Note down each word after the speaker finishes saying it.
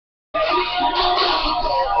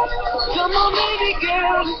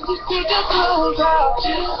Just take your clothes off.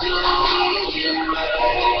 Just do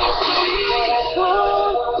want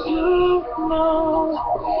you know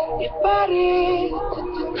your body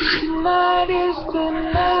tonight is the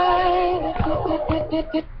night.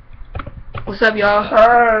 What's up, y'all?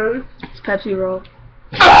 Hi. It's Pepsi Roll.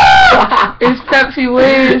 It's Pepsi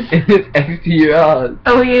Wiz. It's XTR.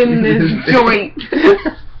 Oh, we in this joint.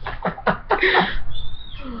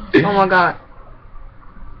 Oh my god.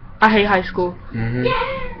 I hate high school.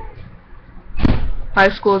 High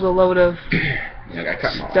school is a load of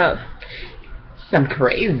stuff. Some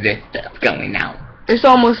crazy stuff going on. It's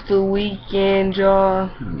almost the weekend, y'all.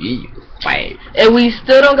 Yes. And we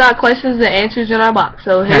still don't got questions and answers in our box.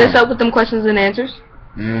 So hit us up with them questions and answers.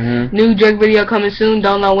 New Drake video coming soon.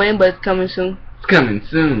 Don't know when, but it's coming soon. It's coming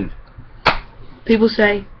soon. People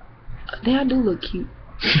say, they do look cute.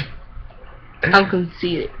 I'm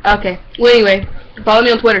conceited. Okay. Well, anyway, follow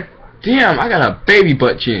me on Twitter. Damn, I got a baby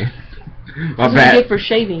butt chin. My That's what bad. you get for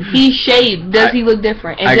shaving. He shaved. Does he look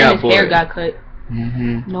different? And then his hair got cut.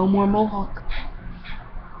 No more mohawk.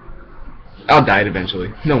 I'll dye it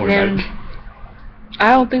eventually. Don't worry about it.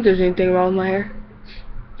 I don't think there's anything wrong with my hair.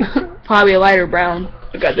 Probably a lighter brown.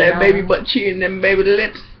 I got that baby butt chin and them baby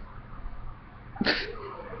lips.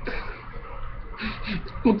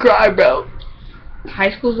 I'm gonna cry, bro.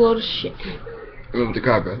 High school's a load of shit. I'm about to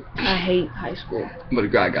cry, bro. I hate high school. I'm about to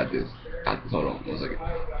cry. I got this. Hold on 1 second.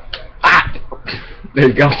 Ah! There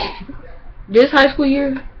you go. This high school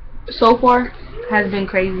year, so far, has been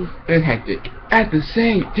crazy. And hectic. At the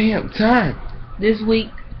same damn time. This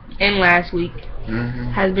week and last week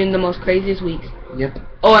has been the most craziest weeks. Yep.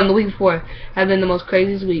 Oh, and the week before have been the most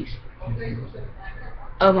craziest weeks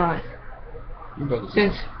of my life.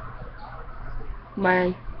 Since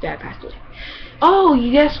my dad passed away. Oh,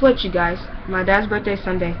 guess what, you guys? My dad's birthday is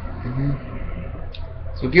Sunday.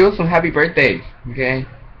 So give us some happy birthdays, okay?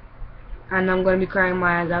 And I'm gonna be crying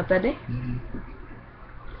my eyes out that day.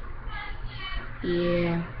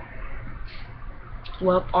 Yeah.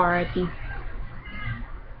 Well, R.I.P.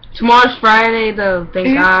 Tomorrow's Friday, though.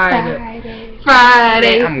 Thank God.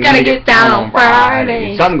 Friday. I'm Gotta get down on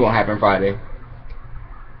Friday. Something gonna happen Friday.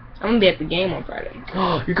 I'm gonna be at the game on Friday.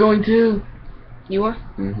 Oh, you're going too? You are?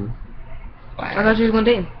 Wow. I thought you was gonna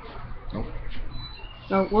date him. Nope.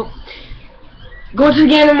 Oh, well. Go to the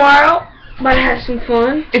game tomorrow. Might have some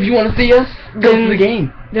fun. If you want to see us, go to the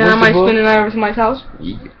game. Then I might spend the night over somebody's house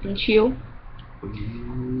Yeah. and chill.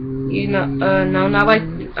 You know, no, not like.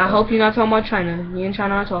 I hope you're not talking about China. Me and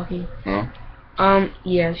China are talking. Huh?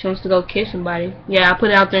 Yeah, she wants to go kiss somebody. Yeah, I put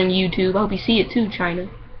it out there on YouTube. I hope you see it too, China.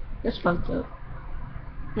 That's fucked up.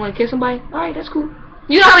 You wanna kiss somebody? Alright, that's cool.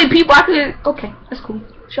 You know how many people I could. Okay, that's cool.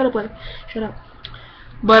 Shut up, buddy. Shut up.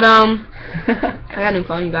 But I got a new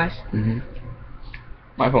phone, you guys.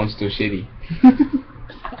 My phone's still shitty.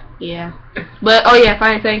 Yeah. But oh yeah,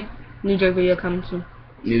 final thing. New Drake video coming soon.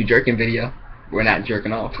 New jerking video. We're not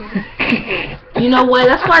jerking off. You know what?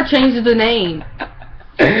 That's why I changed the name.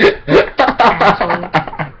 Asshole.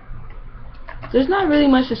 There's not really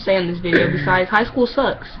much to say in this video besides high school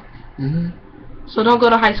sucks. So don't go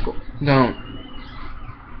to high school. Don't.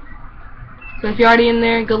 So if you're already in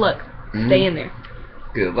there, good luck. Stay in there.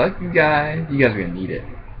 Good luck, you guys. You guys are gonna need it.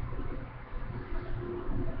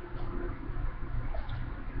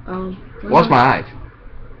 Wash my eyes.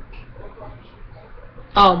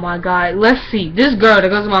 Oh my god. Let's see. This girl that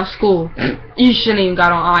goes to my school. You shouldn't even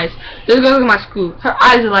got on eyes. This girl goes to my school. Her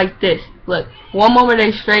eyes are like this. Look. One moment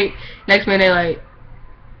they straight. Next minute they like.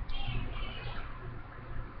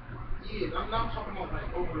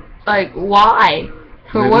 Like why?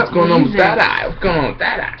 For what What's going reason? on with that eye? What's going on with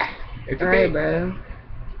that eye? It's alright, bro.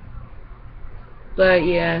 But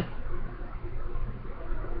yeah.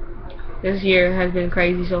 This year has been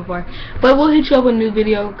crazy so far. But we'll hit you up with a new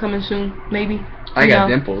video coming soon, maybe. I got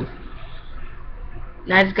dimples.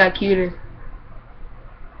 I just got cuter.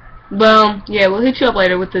 But yeah, we'll hit you up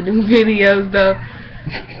later with the new videos though.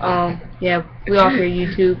 Yeah, we all here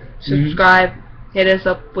YouTube. Subscribe. Hit us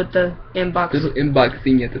up with the inbox. Little inbox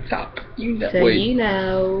thing at the top. You know. So you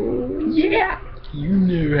know. Yeah. You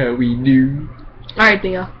know how we do. Alright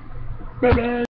then, y'all. Bye bye.